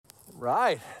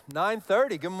Right,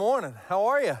 9:30, good morning. How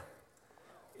are you?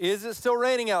 Is it still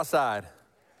raining outside?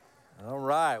 All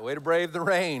right, way to brave the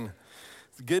rain.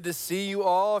 It's good to see you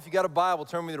all. If you got a Bible,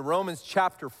 turn with me to Romans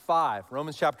chapter 5.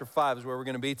 Romans chapter 5 is where we're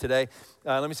going to be today.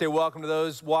 Let me say welcome to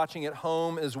those watching at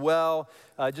home as well.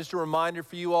 Just a reminder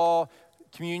for you all,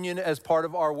 communion as part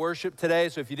of our worship today.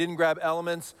 So if you didn't grab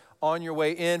elements on your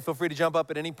way in, feel free to jump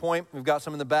up at any point. We've got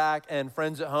some in the back, and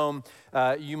friends at home,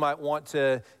 you might want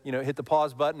to, hit the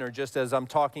pause button, or just as I'm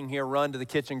talking here, run to the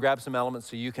kitchen, grab some elements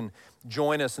so you can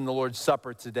join us in the Lord's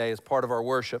Supper today as part of our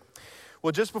worship.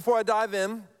 Well, just before I dive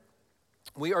in,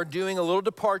 we are doing a little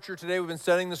departure today. We've been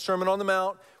studying the Sermon on the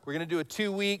Mount. We're going to do a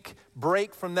 2-week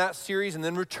break from that series and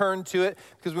then return to it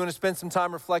because we want to spend some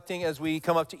time reflecting as we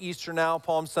come up to Easter now,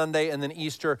 Palm Sunday, and then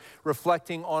Easter,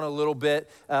 reflecting on a little bit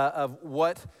of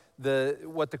what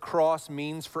the cross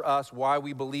means for us, why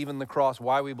we believe in the cross,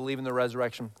 why we believe in the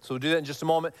resurrection. So we'll do that in just a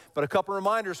moment. But a couple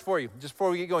reminders for you just before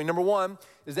we get going. Number one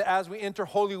is that as we enter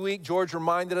Holy Week, George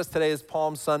reminded us today is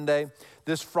Palm Sunday.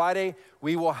 This Friday,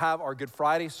 we will have our Good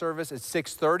Friday service at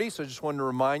 6:30. So I just wanted to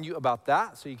remind you about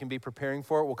that so you can be preparing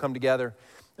for it. We'll come together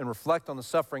and reflect on the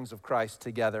sufferings of Christ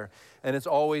together. And it's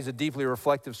always a deeply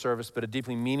reflective service, but a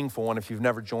deeply meaningful one. If you've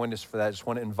never joined us for that, I just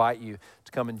want to invite you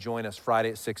to come and join us Friday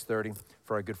at 6:30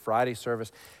 for our Good Friday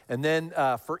service. And then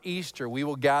for Easter, we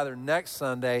will gather next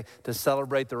Sunday to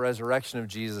celebrate the resurrection of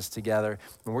Jesus together.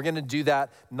 And we're going to do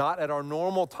that not at our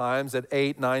normal times at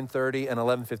 8, 9:30, and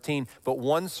 11:15, but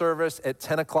one service at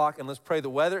 10 o'clock. And let's pray the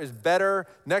weather is better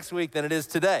next week than it is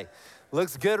today.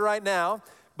 Looks good right now.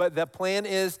 But the plan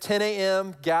is 10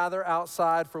 a.m., gather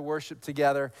outside for worship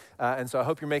together. And so I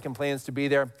hope you're making plans to be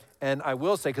there. And I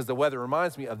will say, because the weather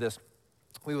reminds me of this,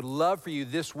 we would love for you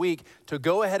this week to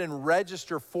go ahead and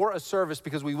register for a service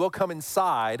because we will come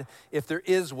inside if there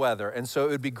is weather. And so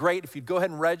it would be great if you'd go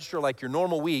ahead and register like your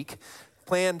normal week,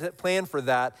 plan for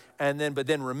that, but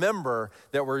then remember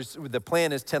that the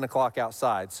plan is 10 o'clock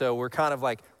outside. So we're kind of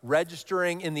like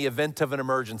registering in the event of an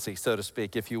emergency, so to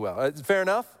speak, if you will. Fair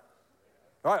enough?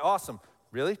 All right, awesome.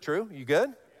 Really? True? You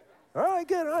good? All right,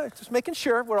 good. All right, just making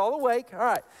sure we're all awake. All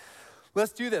right,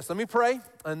 let's do this. Let me pray,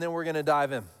 and then we're going to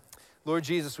dive in. Lord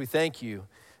Jesus, we thank you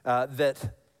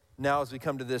that now as we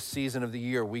come to this season of the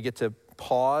year, we get to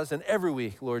pause, and every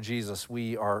week, Lord Jesus,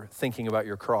 we are thinking about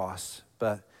your cross,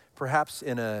 but perhaps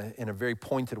in a very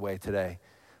pointed way today.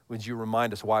 Would you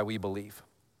remind us why we believe?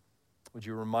 Would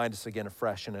you remind us again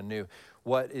afresh and anew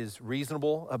what is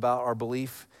reasonable about our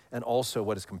belief and also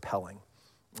what is compelling?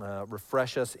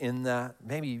 Refresh us in that,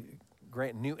 maybe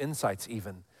grant new insights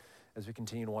even as we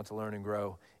continue to want to learn and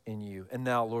grow in you. And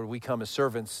now, Lord, we come as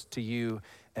servants to you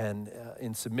and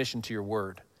in submission to your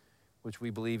word, which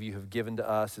we believe you have given to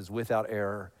us is without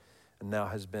error and now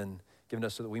has been given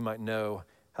us so that we might know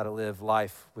how to live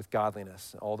life with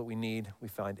godliness. All that we need, we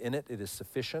find in it. It is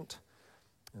sufficient.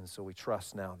 And so we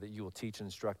trust now that you will teach and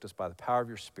instruct us by the power of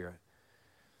your Spirit.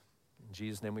 In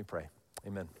Jesus' name we pray.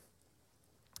 Amen.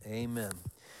 Amen.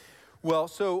 Well,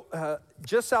 so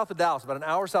just south of Dallas, about an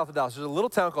hour south of Dallas, there's a little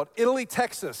town called Italy,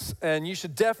 Texas. And you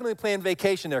should definitely plan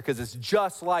vacation there because it's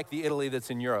just like the Italy that's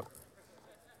in Europe.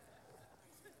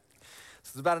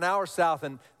 So it's about an hour south,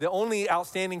 and the only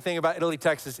outstanding thing about Italy,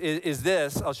 Texas is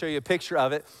this. I'll show you a picture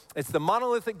of it. It's the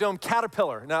monolithic dome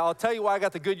Caterpillar. Now, I'll tell you why I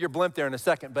got the Goodyear blimp there in a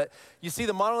second, but you see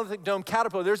the monolithic dome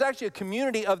Caterpillar. There's actually a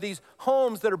community of these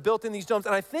homes that are built in these domes,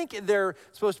 and I think they're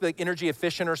supposed to be like energy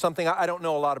efficient or something. I don't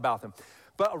know a lot about them.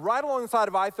 But right alongside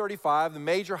of I-35, the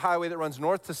major highway that runs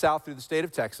north to south through the state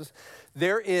of Texas,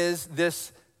 there is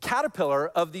this Caterpillar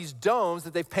of these domes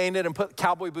that they've painted and put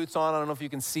cowboy boots on. I don't know if you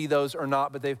can see those or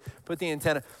not, but they've put the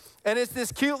antenna. And it's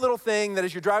this cute little thing that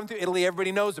as you're driving through Italy,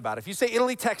 everybody knows about. If you say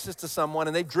Italy, Texas to someone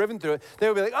and they've driven through it,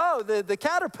 they'll be like, oh, the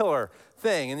Caterpillar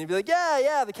thing. And you'd be like,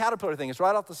 yeah, the Caterpillar thing. It's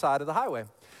right off the side of the highway.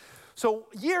 So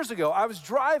years ago, I was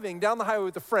driving down the highway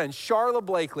with a friend, Charla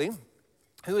Blakely,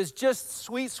 who is just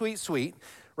sweet,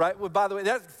 right? Well, by the way,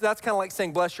 that's kind of like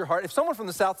saying bless your heart. If someone from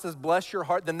the South says bless your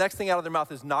heart, the next thing out of their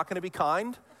mouth is not going to be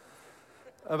kind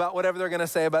about whatever they're going to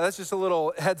say about it. That's just a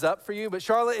little heads up for you. But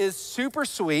Charlotte is super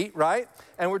sweet, right?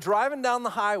 And we're driving down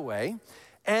the highway,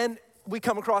 and we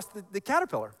come across the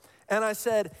Caterpillar. And I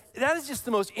said, that is just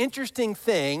the most interesting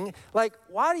thing. Like,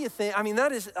 why do you think,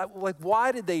 that is, like,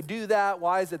 why did they do that?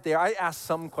 Why is it there? I asked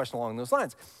some question along those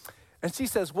lines. And she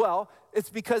says, well,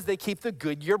 it's because they keep the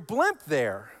Goodyear blimp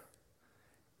there.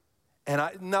 And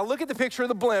now look at the picture of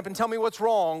the blimp and tell me what's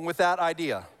wrong with that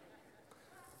idea.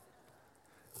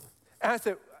 And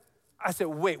I said,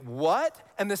 wait, what?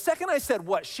 And the second I said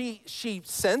what, she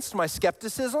sensed my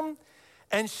skepticism,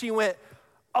 and she went,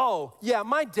 Oh, yeah,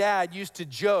 my dad used to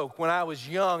joke when I was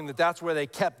young that that's where they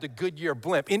kept the Goodyear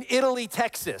blimp. In Italy,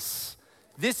 Texas,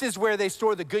 this is where they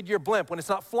store the Goodyear blimp when it's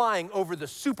not flying over the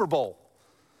Super Bowl,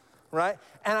 right?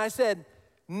 And I said,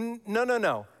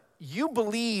 no. You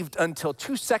believed until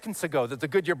 2 seconds ago that the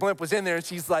Goodyear blimp was in there. And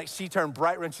she's like, she turned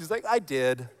bright red. She's like, I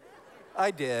did.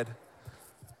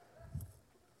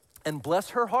 And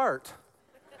bless her heart.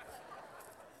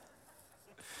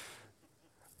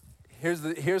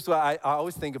 Here's why I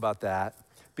always think about that,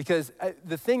 because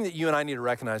the thing that you and I need to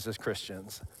recognize as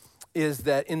Christians is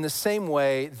that in the same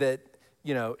way that,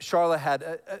 Charlotte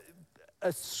had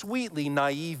a sweetly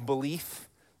naive belief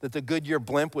that the Goodyear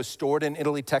blimp was stored in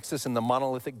Italy, Texas in the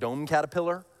monolithic dome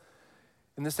caterpillar,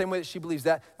 in the same way that she believes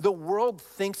that, the world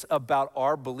thinks about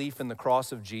our belief in the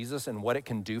cross of Jesus and what it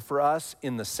can do for us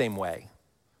in the same way.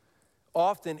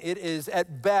 Often it is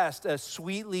at best a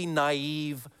sweetly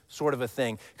naive sort of a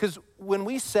thing. Because when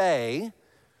we say,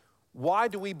 why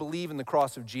do we believe in the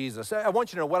cross of Jesus? I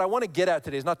want you to know, what I want to get at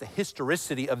today is not the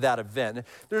historicity of that event.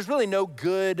 There's really no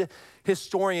good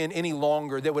historian any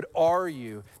longer that would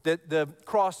argue that the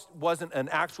cross wasn't an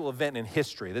actual event in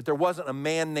history, that there wasn't a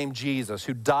man named Jesus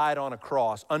who died on a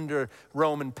cross under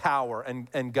Roman power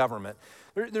and government.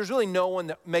 There's really no one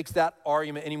that makes that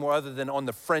argument anymore other than on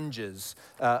the fringes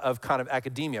of kind of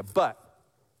academia. But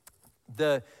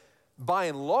by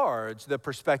and large, the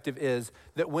perspective is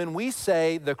that when we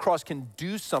say the cross can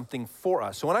do something for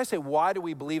us, so when I say, why do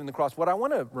we believe in the cross? What I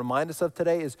want to remind us of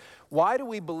today is, why do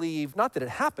we believe, not that it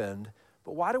happened,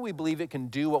 but why do we believe it can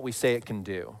do what we say it can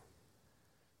do?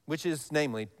 Which is,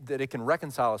 namely, that it can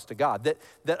reconcile us to God.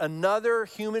 That another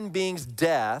human being's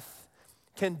death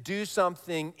can do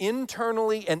something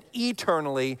internally and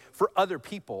eternally for other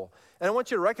people. And I want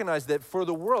you to recognize that for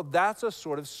the world, that's a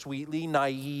sort of sweetly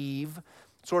naive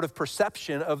sort of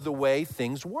perception of the way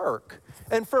things work.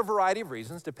 And for a variety of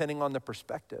reasons, depending on the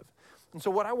perspective. And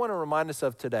so what I want to remind us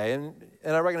of today, and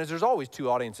I recognize there's always two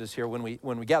audiences here when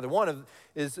we gather. One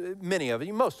is many of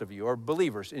you, most of you are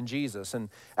believers in Jesus. And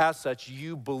as such,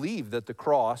 you believe that the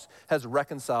cross has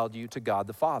reconciled you to God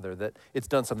the Father, that it's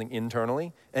done something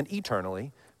internally and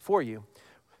eternally for you.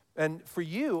 And for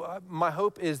you, my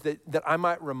hope is that I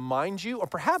might remind you, or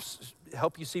perhaps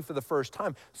help you see for the first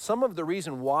time, some of the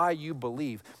reason why you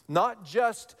believe. Not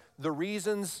just the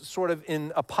reasons sort of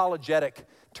in apologetic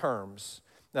terms,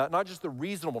 not just the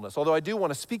reasonableness, although I do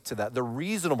want to speak to that, the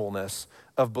reasonableness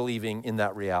of believing in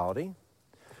that reality,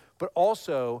 but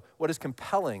also what is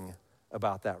compelling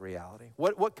about that reality.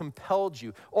 What compelled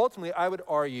you? Ultimately, I would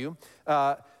argue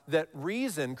that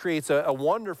reason creates a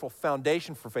wonderful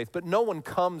foundation for faith, but no one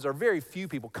comes, or very few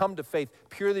people come to faith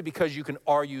purely because you can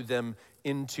argue them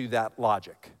into that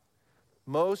logic.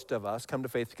 Most of us come to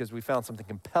faith because we found something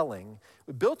compelling.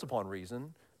 We built upon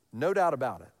reason, no doubt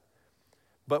about it.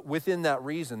 But within that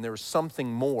reason, there was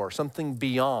something more, something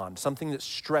beyond, something that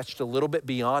stretched a little bit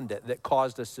beyond it that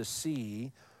caused us to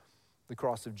see the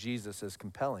cross of Jesus as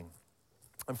compelling.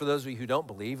 And for those of you who don't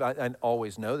believe, I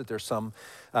always know that there's some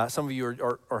of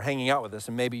you are hanging out with us,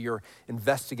 and maybe you're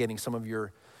investigating some of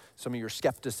your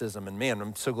skepticism. And man,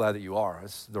 I'm so glad that you are.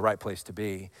 It's the right place to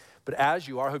be. But as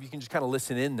you are, I hope you can just kind of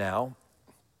listen in now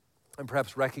and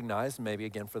perhaps recognize, maybe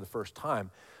again for the first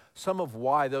time, some of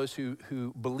why those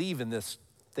who believe in this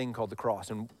thing called the cross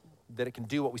and that it can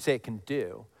do what we say it can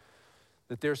do,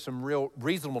 that there's some real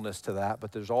reasonableness to that,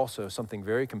 but there's also something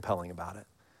very compelling about it.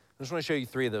 I just want to show you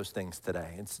three of those things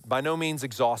today. It's by no means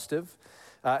exhaustive.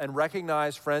 And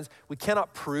recognize, friends, we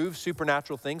cannot prove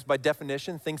supernatural things. By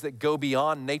definition, things that go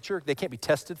beyond nature, they can't be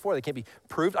tested for, they can't be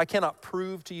proved. I cannot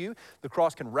prove to you the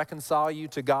cross can reconcile you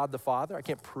to God the Father. I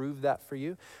can't prove that for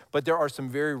you. But there are some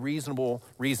very reasonable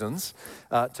reasons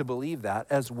to believe that,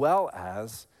 as well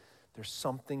as there's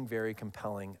something very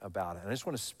compelling about it. And I just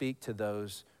want to speak to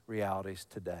those realities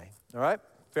today. All right?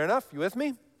 Fair enough? You with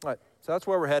me? All right. So that's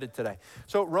where we're headed today.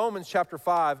 So Romans chapter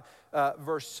 5,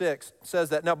 verse 6 says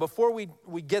that. Now, before we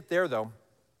get there, though,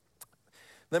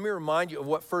 let me remind you of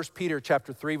what 1 Peter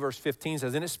chapter 3, verse 15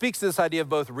 says. And it speaks to this idea of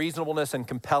both reasonableness and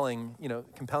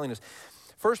compellingness.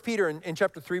 1 Peter in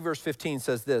chapter 3, verse 15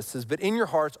 says this, says, but in your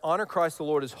hearts, honor Christ the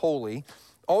Lord as holy,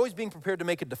 always being prepared to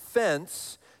make a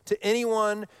defense to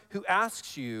anyone who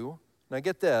asks you, now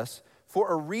get this,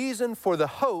 for a reason for the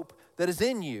hope that is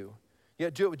in you,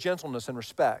 yet do it with gentleness and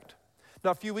respect. Now,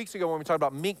 a few weeks ago when we talked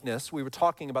about meekness, we were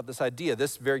talking about this idea,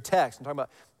 this very text, and talking about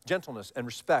gentleness and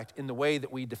respect in the way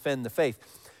that we defend the faith.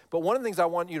 But one of the things I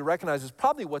want you to recognize is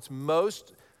probably what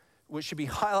should be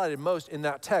highlighted most in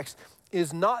that text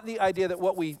is not the idea that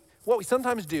what we what we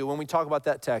sometimes do when we talk about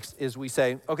that text is we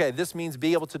say, okay, this means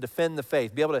be able to defend the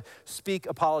faith, be able to speak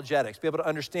apologetics, be able to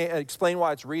understand, explain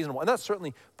why it's reasonable. And that's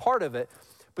certainly part of it.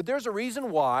 But there's a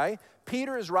reason why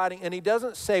Peter is writing, and he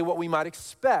doesn't say what we might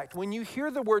expect. When you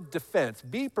hear the word defense,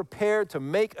 be prepared to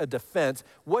make a defense,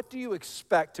 what do you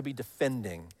expect to be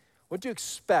defending? What do you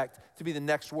expect to be the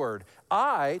next word?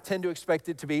 I tend to expect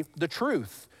it to be the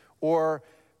truth, or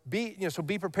be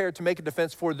prepared to make a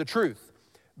defense for the truth.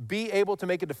 Be able to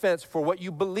make a defense for what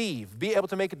you believe. Be able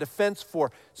to make a defense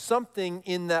for something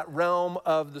in that realm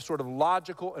of the sort of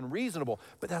logical and reasonable.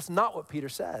 But that's not what Peter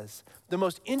says. The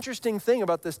most interesting thing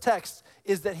about this text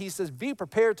is that he says, be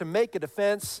prepared to make a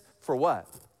defense for what?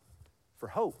 For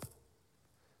hope.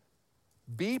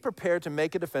 Be prepared to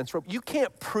make a defense for hope. You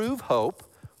can't prove hope.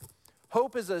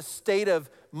 Hope is a state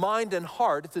of mind and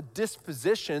heart. It's a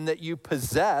disposition that you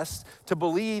possess to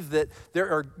believe that there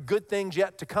are good things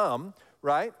yet to come,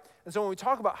 right? And so when we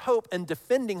talk about hope and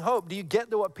defending hope, do you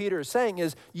get to what Peter is saying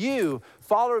is you,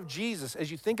 follower of Jesus, as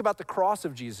you think about the cross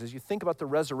of Jesus, as you think about the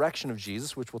resurrection of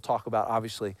Jesus, which we'll talk about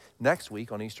obviously next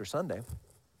week on Easter Sunday,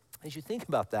 as you think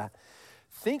about that,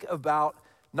 think about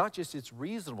not just its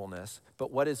reasonableness,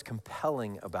 but what is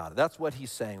compelling about it. That's what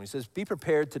he's saying. He says, be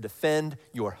prepared to defend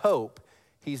your hope.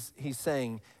 He's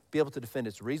saying, be able to defend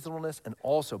its reasonableness and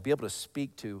also be able to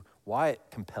speak to why it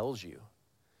compels you.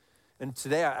 And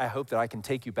today I hope that I can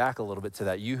take you back a little bit to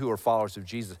that. You who are followers of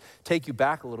Jesus, take you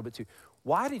back a little bit to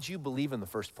why did you believe in the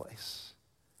first place?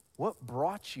 What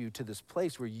brought you to this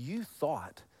place where you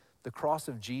thought the cross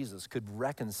of Jesus could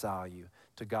reconcile you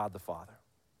to God the Father?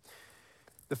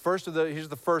 Here's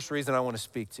the first reason I want to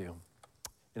speak to,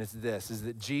 and it's this, is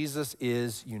that Jesus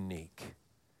is unique.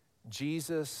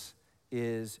 Jesus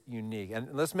is unique. And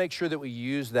let's make sure that we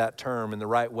use that term in the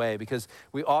right way because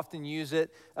we often use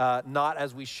it not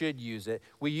as we should use it.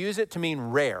 We use it to mean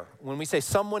rare. When we say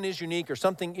someone is unique or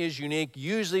something is unique,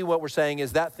 usually what we're saying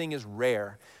is that thing is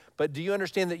rare. But do you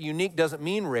understand that unique doesn't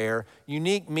mean rare?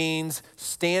 Unique means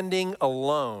standing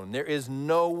alone. There is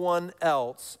no one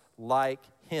else like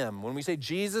him. When we say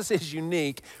Jesus is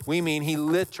unique, we mean he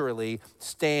literally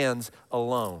stands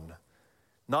alone.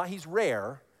 Not he's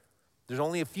rare. There's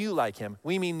only a few like him.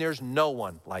 We mean there's no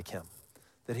one like him.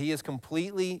 That he is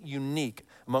completely unique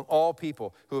among all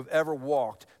people who have ever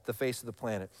walked the face of the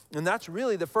planet. And that's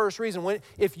really the first reason.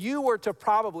 If you're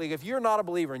not a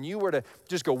believer and you were to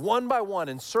just go one by one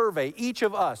and survey each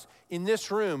of us in this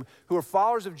room who are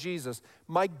followers of Jesus,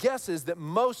 my guess is that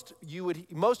most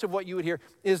of what you would hear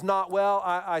is not, well,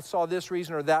 I saw this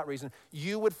reason or that reason.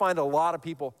 You would find a lot of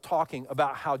people talking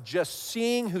about how just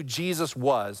seeing who Jesus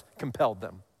was compelled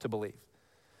them to believe.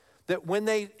 That when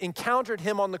they encountered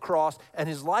him on the cross and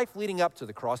his life leading up to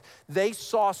the cross, they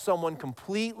saw someone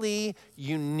completely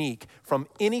unique from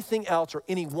anything else or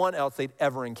anyone else they'd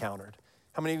ever encountered.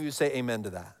 How many of you say amen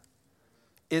to that?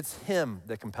 It's him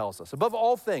that compels us. Above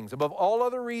all things, above all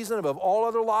other reason, above all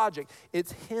other logic,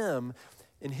 it's him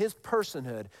in his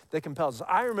personhood that compels us.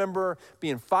 I remember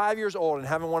being 5 years old and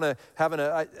having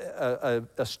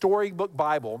a storybook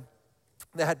Bible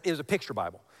it was a picture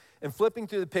Bible. And flipping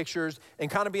through the pictures and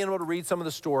kind of being able to read some of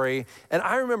the story. And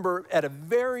I remember at a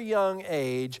very young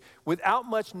age, without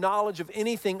much knowledge of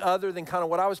anything other than kind of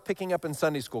what I was picking up in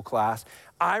Sunday school class,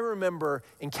 I remember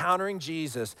encountering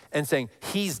Jesus and saying,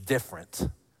 he's different.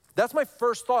 That's my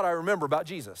first thought I remember about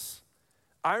Jesus.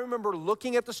 I remember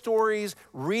looking at the stories,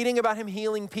 reading about him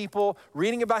healing people,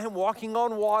 reading about him walking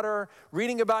on water,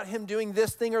 reading about him doing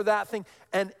this thing or that thing.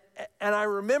 And I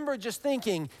remember just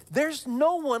thinking, there's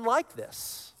no one like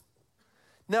this.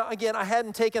 Now, again, I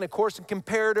hadn't taken a course in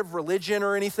comparative religion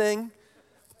or anything,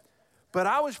 but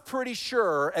I was pretty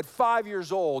sure at 5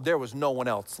 years old, there was no one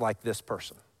else like this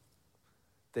person,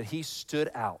 that he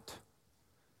stood out.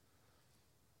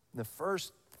 And the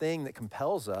first thing that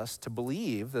compels us to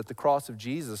believe that the cross of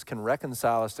Jesus can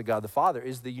reconcile us to God the Father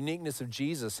is the uniqueness of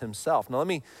Jesus himself. Now, let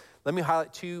me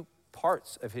highlight two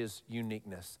parts of his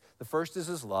uniqueness. The first is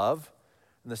his love,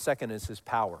 and the second is his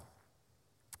power.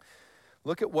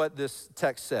 Look at what this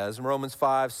text says in Romans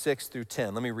 5, 6 through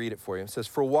 10. Let me read it for you. It says,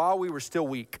 for while we were still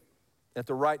weak, at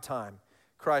the right time,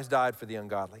 Christ died for the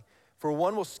ungodly. For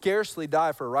one will scarcely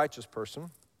die for a righteous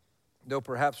person, though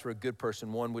perhaps for a good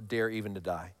person one would dare even to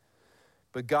die.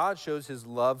 But God shows his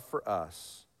love for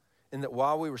us in that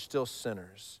while we were still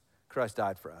sinners, Christ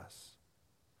died for us.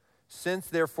 Since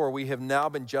therefore we have now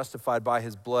been justified by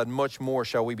his blood, much more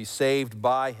shall we be saved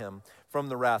by him from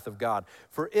the wrath of God.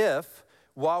 For if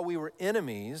while we were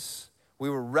enemies, we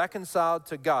were reconciled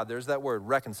to God. There's that word,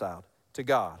 reconciled to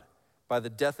God by the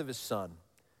death of his son.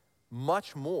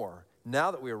 Much more,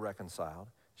 now that we are reconciled,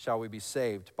 shall we be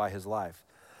saved by his life.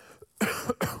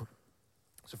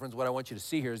 So friends, what I want you to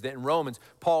see here is that in Romans,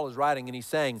 Paul is writing and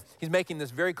he's making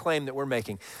this very claim that we're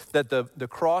making, that the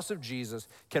cross of Jesus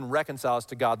can reconcile us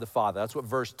to God the Father. That's what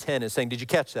verse 10 is saying. Did you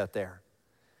catch that there?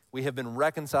 We have been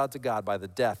reconciled to God by the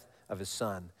death of his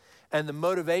Son. And the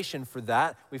motivation for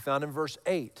that we found in verse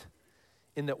 8,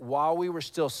 in that while we were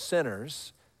still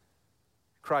sinners,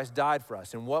 Christ died for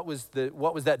us. And what was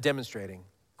that demonstrating,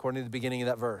 according to the beginning of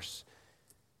that verse?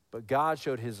 But God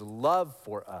showed his love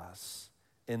for us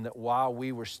in that while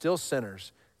we were still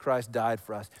sinners, Christ died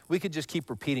for us. We could just keep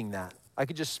repeating that. I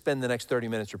could just spend the next 30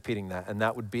 minutes repeating that, and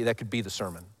that could be the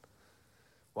sermon.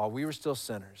 While we were still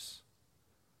sinners,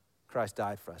 Christ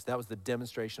died for us. That was the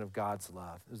demonstration of God's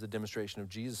love. It was the demonstration of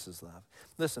Jesus' love.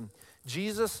 Listen,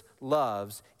 Jesus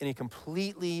loves in a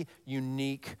completely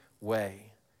unique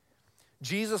way.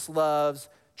 Jesus loves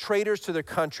traitors to their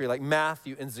country like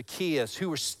Matthew and Zacchaeus, who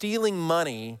were stealing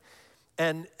money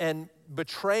and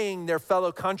betraying their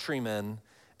fellow countrymen.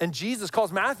 And Jesus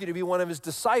calls Matthew to be one of his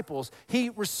disciples. He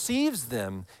receives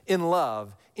them in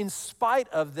love in spite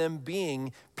of them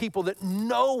being people that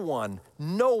no one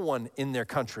in their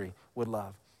country would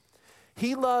love.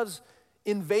 He loves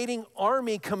invading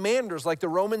army commanders like the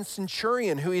Roman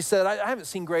centurion, who he said, I haven't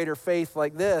seen greater faith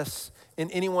like this in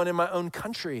anyone in my own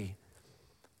country.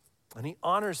 And he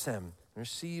honors him and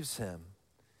receives him.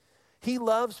 He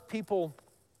loves people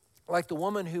like the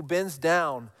woman who bends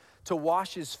down to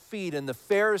wash his feet, and the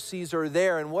Pharisees are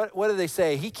there, and what do they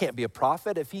say? He can't be a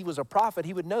prophet. If he was a prophet,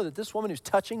 he would know that this woman who's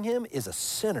touching him is a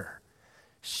sinner.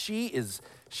 She is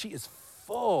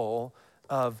full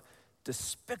of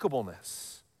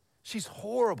despicableness. She's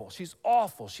horrible. She's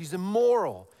awful. She's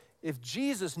immoral. If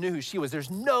Jesus knew who she was,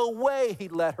 there's no way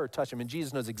he'd let her touch him, and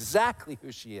Jesus knows exactly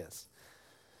who she is.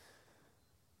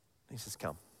 He says,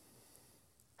 come,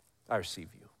 I receive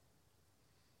you.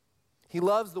 He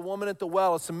loves the woman at the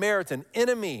well, a Samaritan,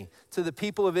 enemy to the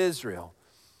people of Israel,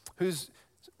 who's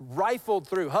rifled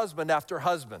through husband after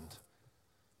husband.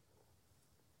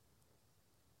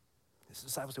 His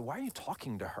disciples say, why are you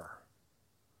talking to her?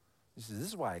 He says, this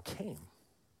is why I came.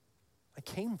 I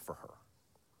came for her.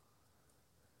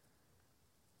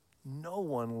 No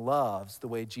one loves the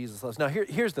way Jesus loves. Now,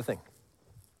 here's the thing.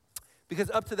 Because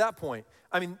up to that point,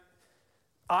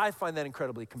 I find that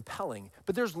incredibly compelling.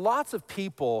 But there's lots of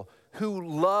people who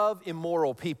love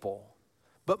immoral people.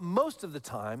 But most of the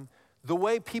time, the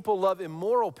way people love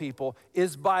immoral people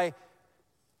is by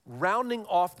rounding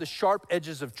off the sharp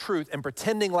edges of truth and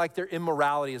pretending like their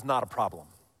immorality is not a problem.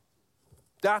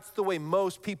 That's the way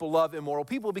most people love immoral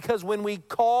people, because when we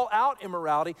call out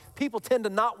immorality, people tend to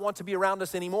not want to be around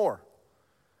us anymore.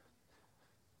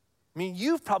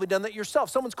 You've probably done that yourself.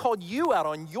 Someone's called you out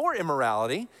on your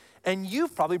immorality, and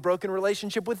you've probably broken a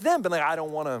relationship with them, but I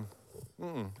don't want to,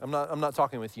 I'm not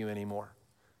talking with you anymore.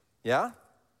 Yeah?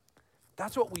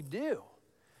 That's what we do.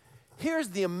 Here's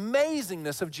the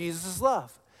amazingness of Jesus'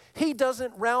 love. He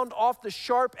doesn't round off the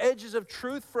sharp edges of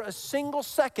truth for a single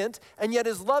second, and yet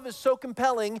his love is so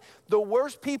compelling, the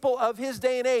worst people of his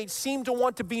day and age seem to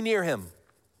want to be near him.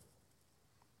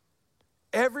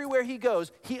 Everywhere he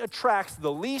goes, he attracts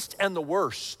the least and the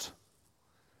worst.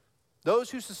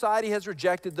 Those who society has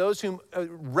rejected, those whom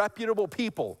reputable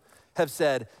people have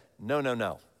said,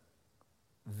 no,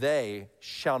 they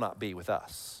shall not be with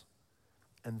us.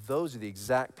 And those are the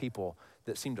exact people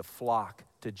that seem to flock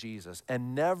to Jesus.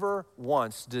 And never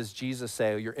once does Jesus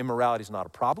say, your immorality is not a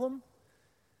problem.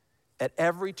 At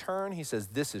every turn, he says,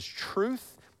 this is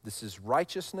truth, this is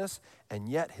righteousness, and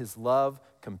yet his love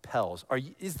compels.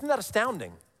 Isn't that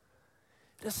astounding?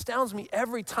 It astounds me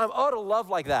every time. Oh, to love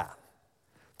like that.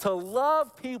 To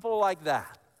love people like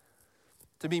that.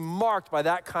 To be marked by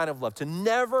that kind of love. To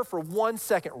never for 1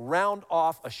 second round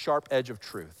off a sharp edge of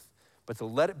truth, but to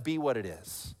let it be what it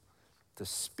is. To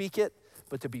speak it,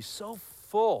 but to be so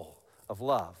full of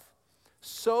love.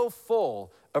 So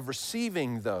full of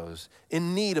receiving those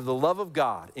in need of the love of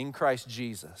God in Christ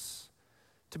Jesus.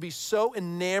 To be so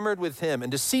enamored with him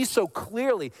and to see so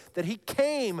clearly that he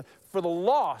came for the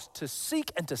lost to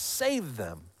seek and to save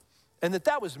them. And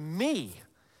that was me.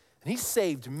 And he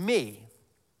saved me.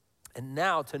 And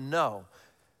now to know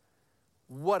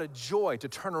what a joy to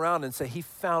turn around and say, he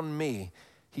found me.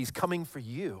 He's coming for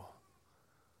you.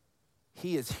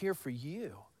 He is here for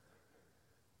you.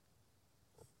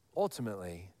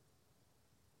 Ultimately,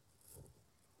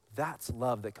 that's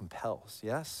love that compels,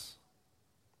 yes?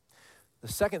 The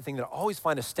second thing that I always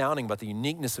find astounding about the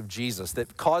uniqueness of Jesus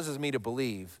that causes me to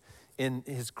believe in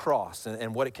his cross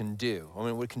and what it can do,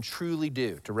 what it can truly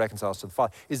do to reconcile us to the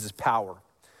Father, is his power.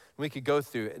 We could go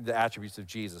through the attributes of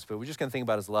Jesus, but we're just gonna think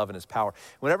about his love and his power.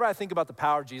 Whenever I think about the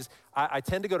power of Jesus, I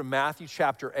tend to go to Matthew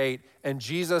chapter 8 and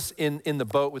Jesus in the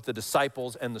boat with the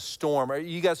disciples and the storm. Are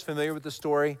you guys familiar with the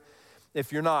story?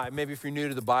 If you're not, maybe if you're new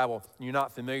to the Bible and you're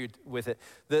not familiar with it,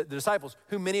 the disciples,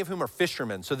 many of whom are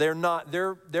fishermen, so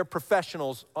they're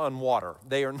professionals on water.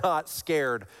 They are not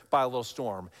scared by a little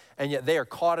storm, and yet they are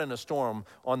caught in a storm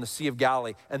on the Sea of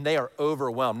Galilee, and they are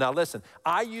overwhelmed. Now listen,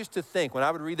 I used to think when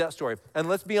I would read that story, and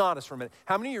let's be honest for a minute,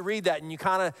 how many of you read that and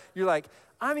you're like,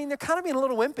 I mean, they're kind of being a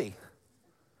little wimpy,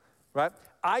 right?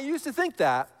 I used to think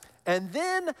that, and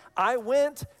then I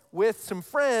went with some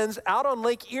friends out on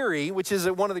Lake Erie, which is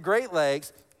one of the Great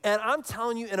Lakes, and I'm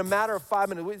telling you, in a matter of 5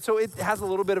 minutes, so it has a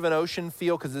little bit of an ocean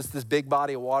feel because it's this big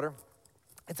body of water.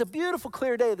 It's a beautiful,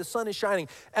 clear day. The sun is shining,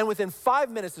 and within 5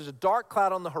 minutes, there's a dark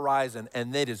cloud on the horizon,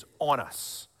 and it is on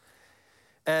us.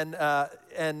 And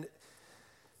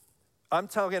I'm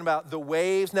talking about the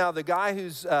waves. Now, the guy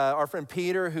who's our friend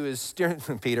Peter, who is steering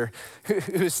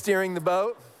who's steering the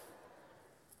boat,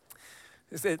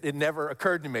 it never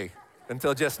occurred to me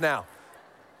until just now.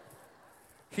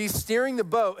 He's steering the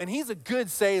boat, and he's a good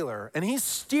sailor, and he's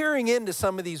steering into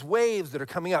some of these waves that are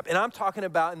coming up. And I'm talking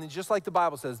about, and just like the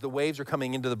Bible says, the waves are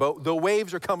coming into the boat. The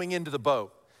waves are coming into the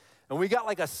boat. And we got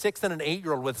like a 6 and an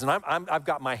 8-year-old with us, and I've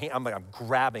got my hand, I'm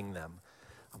grabbing them.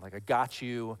 I'm like, I got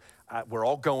you. We're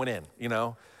all going in, you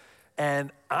know?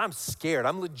 And I'm scared.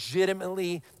 I'm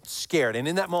legitimately scared. And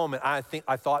in that moment, I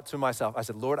thought to myself, I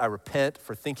said, Lord, I repent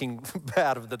for thinking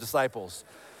bad of the disciples,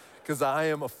 because I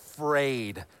am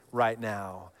afraid right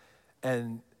now.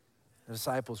 And the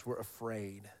disciples were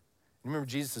afraid. Remember,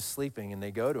 Jesus is sleeping, and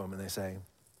they go to him, and they say,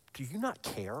 do you not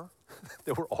care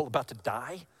that we're all about to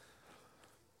die?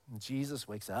 And Jesus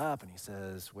wakes up, and he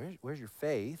says, where's your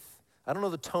faith? I don't know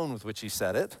the tone with which he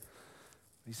said it.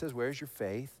 He says, where's your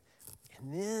faith?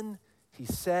 And then he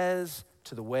says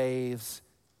to the waves,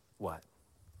 what?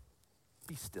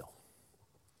 Be still.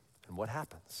 And what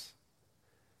happens?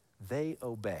 They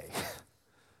obey.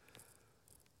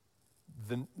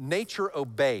 The nature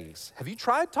obeys. Have you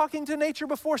tried talking to nature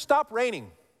before? Stop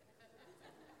raining.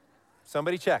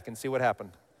 Somebody check and see what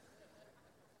happened.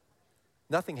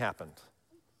 Nothing happened.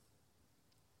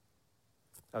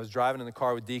 I was driving in the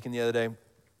car with Deacon the other day,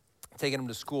 taking him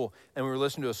to school, and we were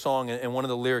listening to a song, and one of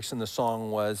the lyrics in the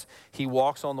song was, he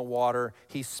walks on the water,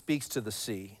 he speaks to the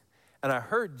sea. And I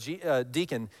heard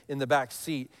Deacon in the back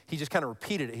seat, he just kind of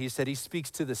repeated it. He said, he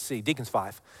speaks to the sea. Deacon's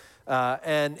 5.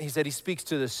 And he said, he speaks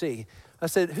to the sea. I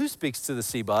said, who speaks to the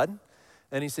sea, bud?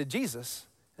 And he said, Jesus.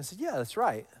 I said, yeah, that's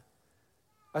right.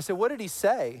 I said, what did he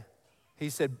say? He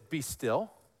said, be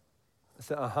still. I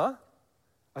said, uh-huh.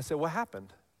 I said, what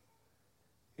happened?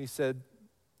 He said,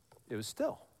 it was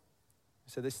still.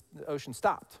 He said, the ocean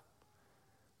stopped.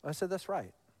 I said, that's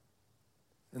right.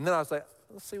 And then I was like,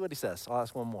 let's see what he says. I'll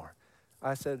ask one more.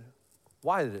 I said,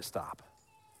 why did it stop?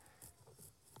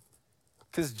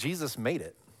 Because Jesus made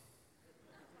it.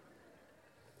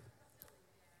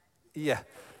 Yeah,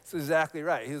 that's exactly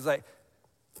right. He was like,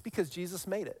 because Jesus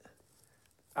made it.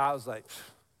 I was like,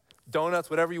 donuts,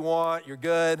 whatever you want, you're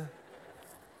good.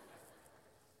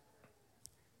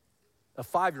 A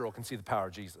 5-year-old can see the power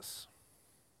of Jesus.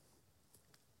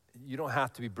 You don't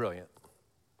have to be brilliant.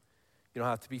 You don't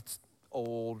have to be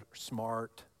old or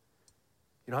smart.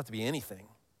 You don't have to be anything.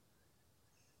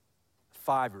 A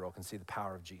 5-year-old can see the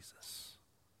power of Jesus.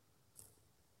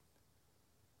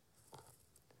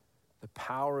 The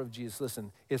power of Jesus.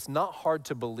 Listen, it's not hard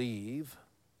to believe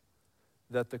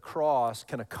that the cross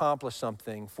can accomplish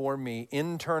something for me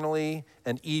internally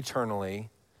and eternally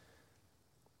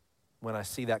when I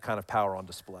see that kind of power on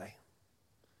display.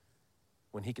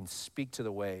 When he can speak to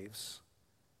the waves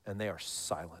and they are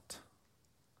silent.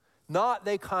 Not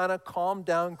they kind of calmed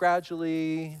down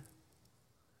gradually.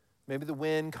 Maybe the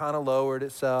wind kind of lowered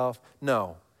itself.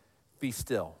 No, be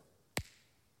still.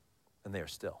 And they are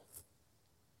still.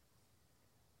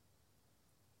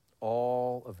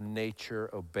 All of nature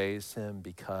obeys him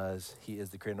because he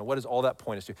is the creator. Now, what does all that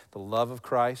point us to? The love of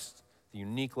Christ, the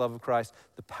unique love of Christ,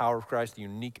 the power of Christ, the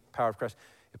unique power of Christ.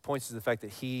 It points to the fact that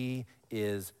he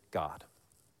is God.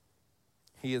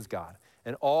 He is God.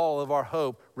 And all of our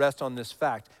hope rests on this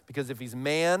fact, because if he's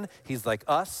man, he's like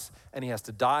us, and he has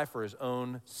to die for his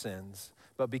own sins.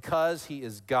 But because he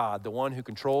is God, the one who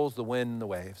controls the wind and the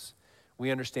waves,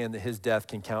 we understand that his death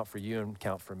can count for you and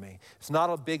count for me. It's not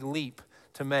a big leap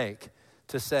to make,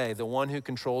 to say the one who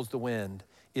controls the wind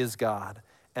is God,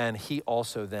 and he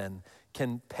also then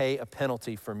can pay a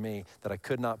penalty for me that I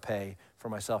could not pay for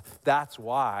myself. That's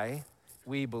why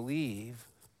we believe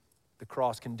the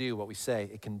cross can do what we say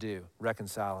it can do,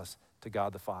 reconcile us to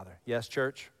God the Father. Yes,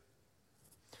 church?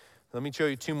 Let me show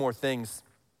you two more things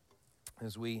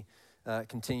as we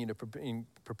continue to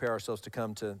prepare ourselves to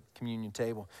come to communion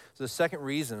table. So the second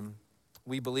reason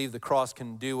we believe the cross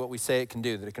can do what we say it can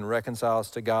do, that it can reconcile us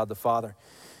to God the Father,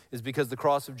 is because the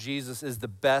cross of Jesus is the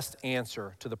best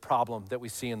answer to the problem that we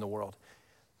see in the world.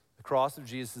 The cross of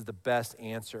Jesus is the best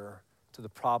answer to the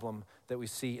problem that we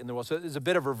see in the world. So there's a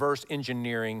bit of reverse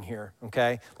engineering here,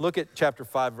 okay? Look at chapter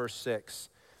 5, verse 6.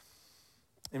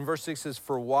 In verse 6 says,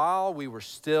 for while we were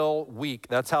still weak,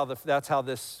 that's how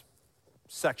this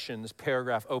section, this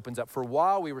paragraph opens up. For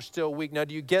while we were still weak. Now,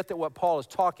 do you get that what Paul is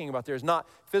talking about there is not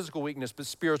physical weakness, but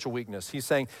spiritual weakness? He's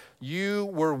saying you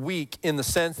were weak in the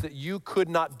sense that you could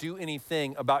not do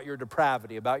anything about your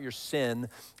depravity, about your sin,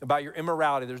 about your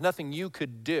immorality. There's nothing you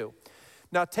could do.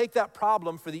 Now, take that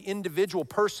problem for the individual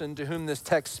person to whom this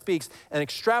text speaks and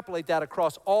extrapolate that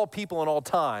across all people and all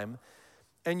time,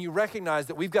 and you recognize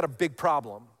that we've got a big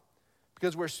problem.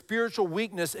 Because where spiritual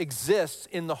weakness exists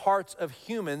in the hearts of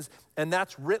humans, and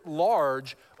that's writ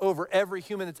large over every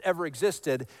human that's ever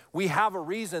existed, we have a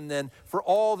reason then for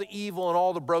all the evil and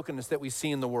all the brokenness that we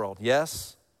see in the world.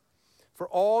 Yes? For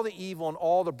all the evil and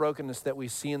all the brokenness that we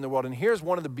see in the world. And here's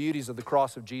one of the beauties of the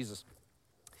cross of Jesus.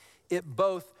 It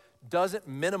both doesn't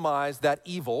minimize that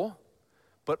evil,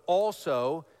 but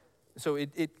also, so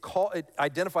it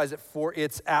identifies it for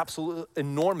its absolute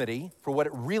enormity, for what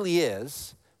it really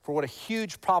is, for what a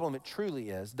huge problem it truly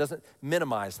is. It doesn't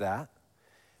minimize that,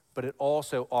 but it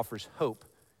also offers hope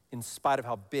in spite of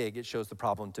how big it shows the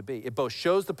problem to be. It both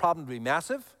shows the problem to be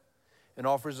massive and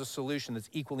offers a solution that's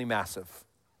equally massive.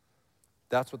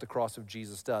 That's what the cross of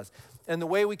Jesus does. And the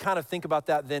way we kind of think about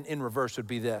that then in reverse would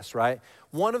be this, right?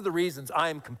 One of the reasons I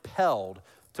am compelled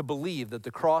to believe that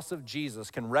the cross of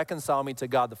Jesus can reconcile me to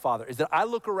God the Father is that I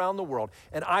look around the world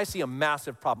and I see a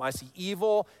massive problem. I see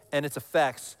evil and its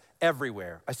effects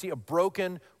everywhere. I see a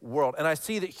broken world, and I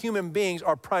see that human beings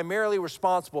are primarily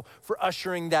responsible for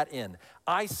ushering that in.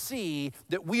 I see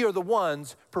that we are the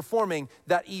ones performing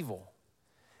that evil.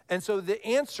 And so the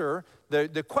answer,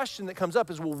 the question that comes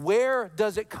up is, well, where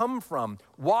does it come from?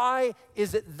 Why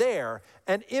is it there?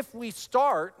 And if we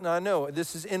start, now I know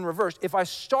this is in reverse, if I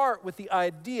start with the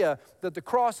idea that the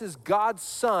cross is God's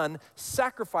Son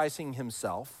sacrificing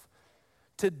himself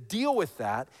to deal with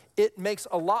that, it makes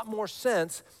a lot more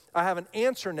sense. I have an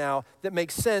answer now that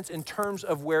makes sense in terms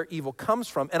of where evil comes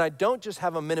from. And I don't just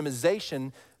have a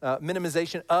minimization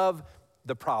of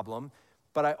the problem,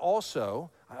 but I also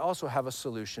have a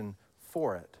solution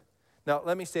for it. Now,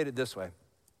 let me state it this way.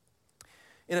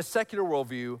 In a secular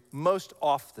worldview, most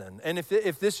often, and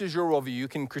if this is your worldview, you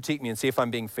can critique me and see if I'm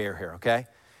being fair here, okay?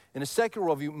 In a secular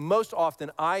worldview, most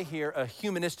often I hear a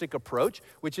humanistic approach,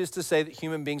 which is to say that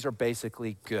human beings are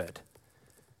basically good.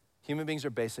 Human beings are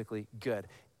basically good.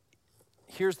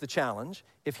 Here's the challenge.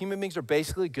 If human beings are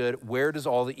basically good, where does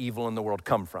all the evil in the world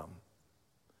come from?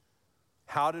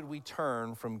 How did we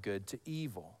turn from good to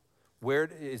evil? Where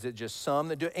is it just some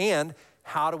that do it? And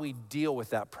how do we deal with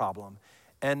that problem?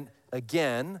 And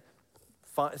again,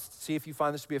 see if you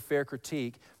find this to be a fair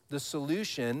critique. The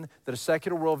solution that a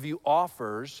secular worldview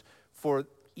offers for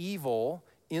evil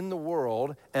in the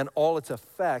world and all its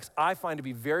effects, I find to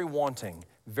be very wanting,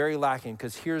 very lacking,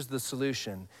 because here's the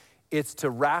solution. It's to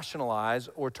rationalize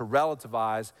or to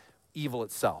relativize evil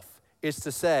itself. It's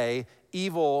to say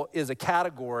evil is a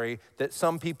category that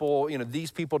some people,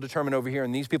 these people determine over here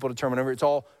and these people determine over here. It's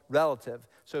all relative.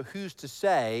 So who's to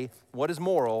say what is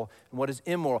moral and what is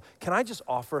immoral? Can I just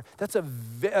offer,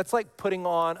 that's like putting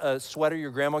on a sweater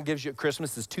your grandma gives you at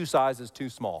Christmas that's 2 sizes too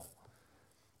small.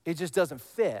 It just doesn't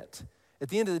fit. At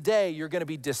the end of the day, you're going to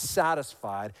be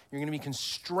dissatisfied. You're going to be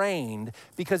constrained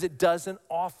because it doesn't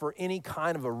offer any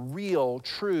kind of a real,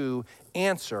 true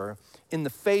answer in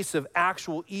the face of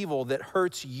actual evil that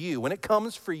hurts you. When it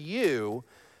comes for you,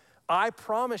 I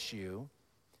promise you,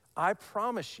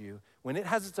 when it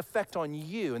has its effect on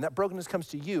you and that brokenness comes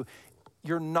to you,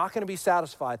 you're not going to be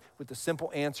satisfied with the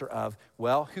simple answer of,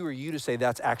 well, who are you to say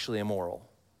that's actually immoral?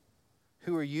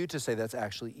 Who are you to say that's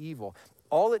actually evil?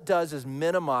 All it does is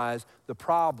minimize the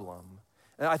problem.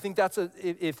 And I think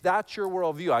if that's your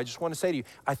worldview, I just want to say to you,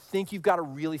 I think you've got to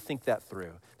really think that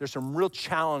through. There's some real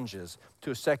challenges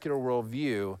to a secular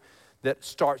worldview that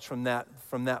starts from that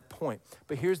point.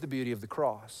 But here's the beauty of the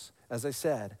cross. As I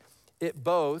said, it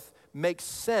both makes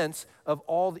sense of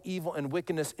all the evil and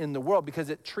wickedness in the world because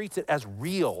it treats it as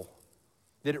real,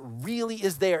 that it really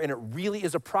is there and it really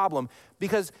is a problem.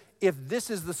 Because if this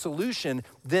is the solution,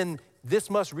 then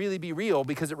this must really be real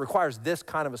because it requires this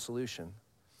kind of a solution.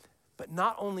 But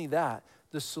not only that,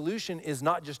 the solution is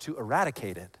not just to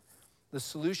eradicate it. The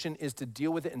solution is to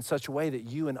deal with it in such a way that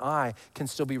you and I can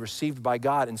still be received by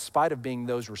God in spite of being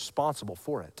those responsible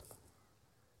for it.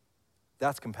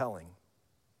 That's compelling.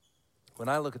 When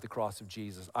I look at the cross of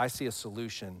Jesus, I see a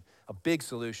solution, a big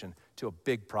solution to a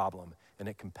big problem, and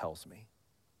it compels me.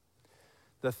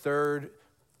 The third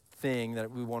thing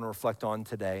that we want to reflect on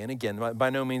today, and again, by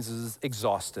no means is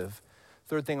exhaustive.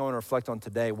 Third thing I want to reflect on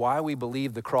today, why we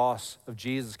believe the cross of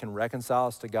Jesus can reconcile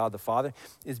us to God the Father,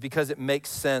 is because it makes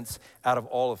sense out of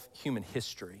all of human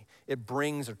history. It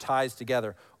brings or ties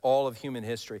together all of human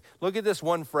history. Look at this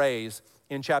one phrase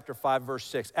in chapter 5, verse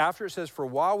 6. After it says, for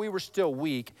while we were still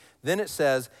weak, then it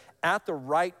says, at the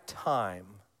right time,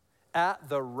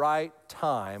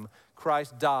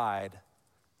 Christ died.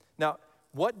 Now,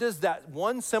 what does that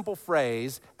one simple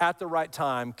phrase, at the right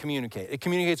time, communicate? It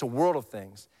communicates a world of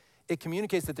things. It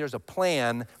communicates that there's a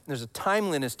plan, there's a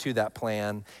timeliness to that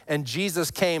plan, and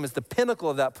Jesus came as the pinnacle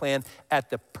of that plan at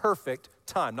the perfect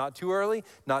time. Not too early,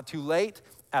 not too late,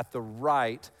 at the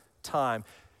right time.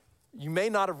 You may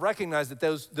not have recognized that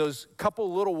those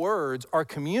couple little words are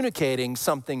communicating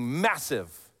something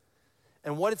massive.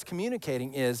 And what it's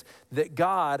communicating is that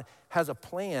God has a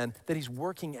plan that he's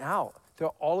working out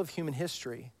throughout all of human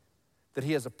history, that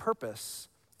he has a purpose,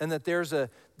 and that there's a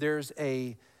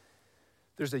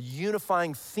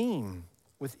unifying theme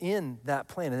within that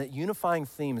plan. And that unifying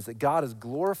theme is that God is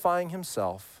glorifying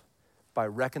himself by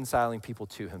reconciling people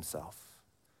to himself.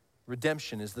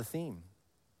 Redemption is the theme.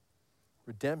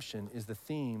 Redemption is the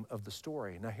theme of the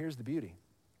story. Now here's the beauty.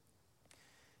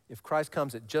 If Christ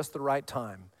comes at just the right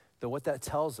time, then what that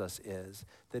tells us is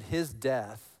that his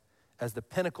death as the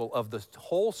pinnacle of the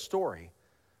whole story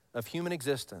of human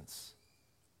existence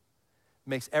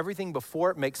makes everything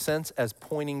before it make sense as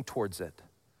pointing towards it.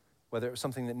 Whether it was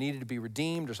something that needed to be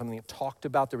redeemed or something that talked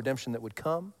about the redemption that would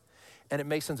come. And it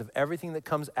makes sense of everything that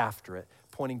comes after it,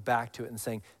 pointing back to it and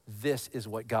saying, this is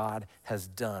what God has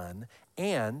done.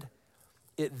 And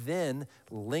it then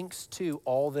links to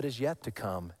all that is yet to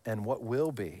come and what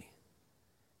will be.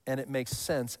 And it makes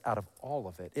sense out of all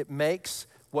of it. It makes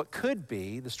what could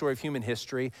be the story of human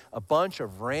history a bunch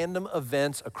of random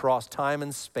events across time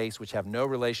and space which have no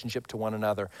relationship to one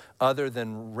another other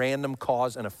than random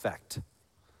cause and effect.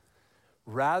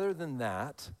 Rather than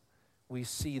that, we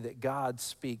see that God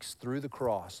speaks through the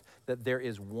cross, that there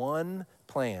is one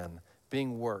plan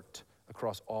being worked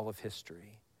across all of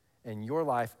history. And your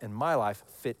life and my life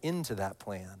fit into that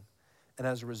plan. And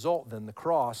as a result, then the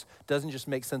cross doesn't just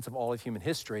make sense of all of human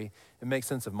history, it makes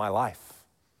sense of my life.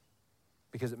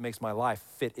 Because it makes my life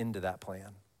fit into that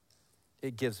plan.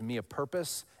 It gives me a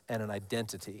purpose and an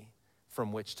identity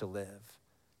from which to live.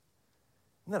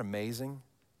 Isn't that amazing?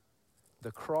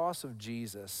 The cross of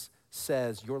Jesus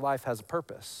says your life has a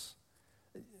purpose.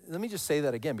 Let me just say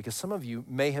that again, because some of you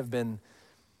may have been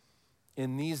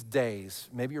in these days,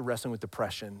 maybe you're wrestling with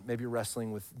depression, maybe you're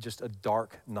wrestling with just a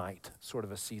dark night, sort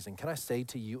of a season. Can I say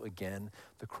to you again,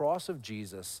 the cross of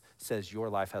Jesus says your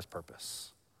life has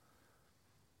purpose.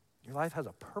 Your life has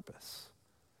a purpose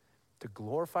to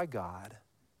glorify God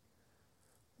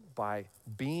by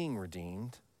being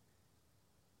redeemed,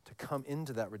 to come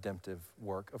into that redemptive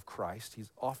work of Christ. He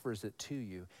offers it to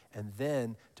you, and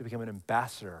then to become an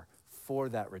ambassador for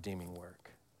that redeeming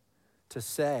work. To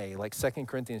say, like 2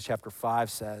 Corinthians chapter 5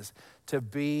 says, to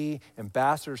be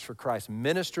ambassadors for Christ,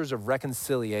 ministers of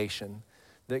reconciliation,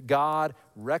 that God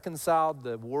reconciled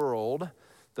the world,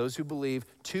 those who believe,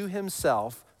 to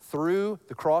himself through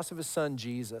the cross of his son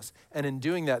Jesus, and in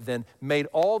doing that then made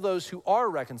all those who are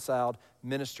reconciled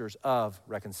ministers of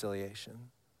reconciliation.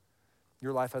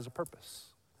 Your life has a purpose,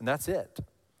 and that's it.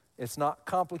 It's not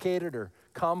complicated or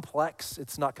complex.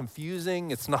 It's not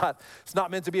confusing. It's not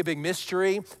meant to be a big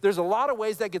mystery. There's a lot of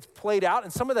ways that gets played out,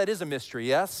 and some of that is a mystery,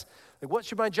 yes? Like, what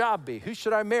should my job be? Who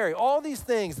should I marry? All these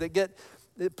things that get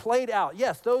played out.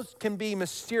 Yes, those can be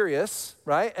mysterious,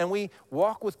 right? And we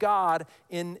walk with God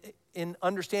in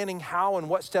understanding how and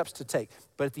what steps to take.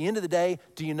 But at the end of the day,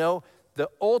 do you know the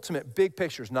ultimate big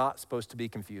picture is not supposed to be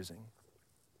confusing,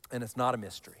 and it's not a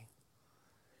mystery.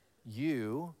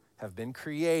 You have been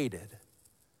created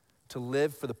to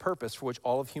live for the purpose for which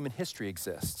all of human history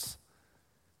exists,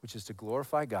 which is to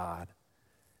glorify God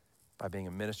by being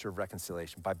a minister of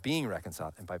reconciliation, by being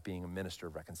reconciled, and by being a minister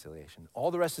of reconciliation.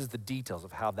 All the rest is the details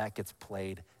of how that gets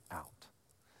played out.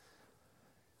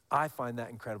 I find that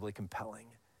incredibly compelling.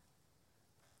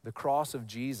 The cross of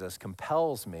Jesus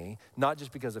compels me, not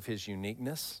just because of his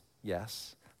uniqueness,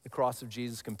 yes. The cross of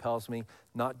Jesus compels me,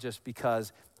 not just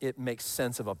because it makes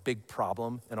sense of a big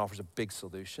problem and offers a big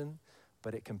solution,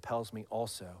 but it compels me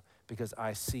also because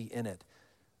I see in it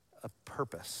a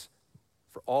purpose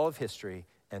for all of history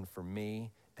and for me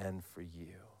and for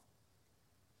you.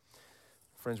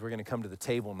 Friends, we're going to come to the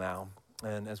table now.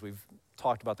 And as we've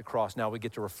talked about the cross, now we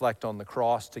get to reflect on the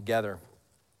cross together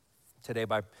today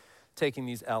by taking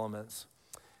these elements.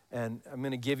 And I'm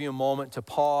going to give you a moment to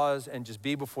pause and just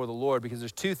be before the Lord, because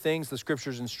there's two things the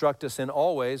scriptures instruct us in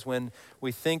always when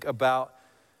we think about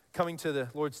coming to the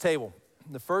Lord's table.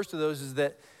 The first of those is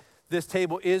that this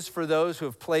table is for those who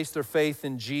have placed their faith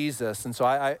in Jesus. And so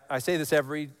I say this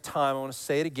every time. I want to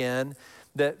say it again,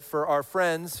 that for our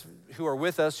friends who are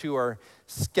with us, who are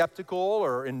skeptical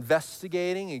or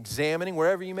investigating, examining,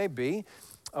 wherever you may be,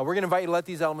 we're going to invite you to let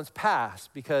these elements pass,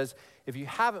 because if you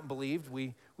haven't believed,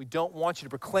 we don't want you to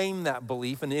proclaim that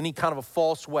belief in any kind of a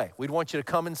false way. We'd want you to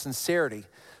come in sincerity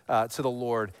to the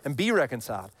Lord and be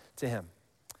reconciled to him.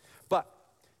 But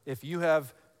if you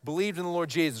have believed in the Lord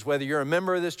Jesus, whether you're a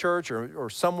member of this church or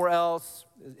somewhere else,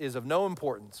 is of no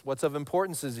importance. What's of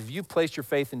importance is if you've placed your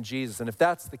faith in Jesus, and if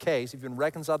that's the case, if you've been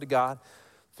reconciled to God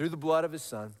through the blood of his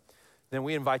son, then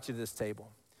we invite you to this table.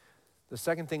 The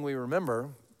second thing we remember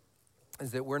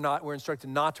is that we're instructed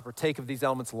not to partake of these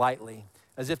elements lightly,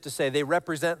 as if to say they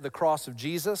represent the cross of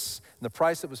Jesus and the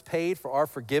price that was paid for our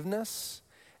forgiveness,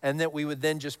 and that we would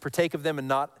then just partake of them and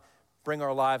not bring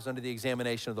our lives under the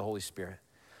examination of the Holy Spirit.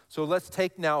 So let's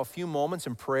take now a few moments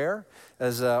in prayer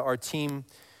as our team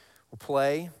will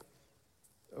play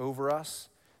over us.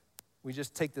 We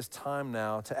just take this time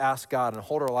now to ask God and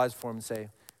hold our lives for him and say,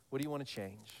 what do you want to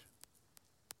change?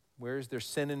 Where is there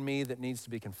sin in me that needs to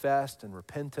be confessed and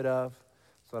repented of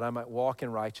so that I might walk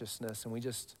in righteousness? And we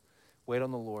just wait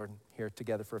on the Lord here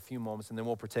together for a few moments, and then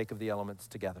we'll partake of the elements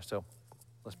together. So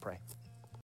let's pray.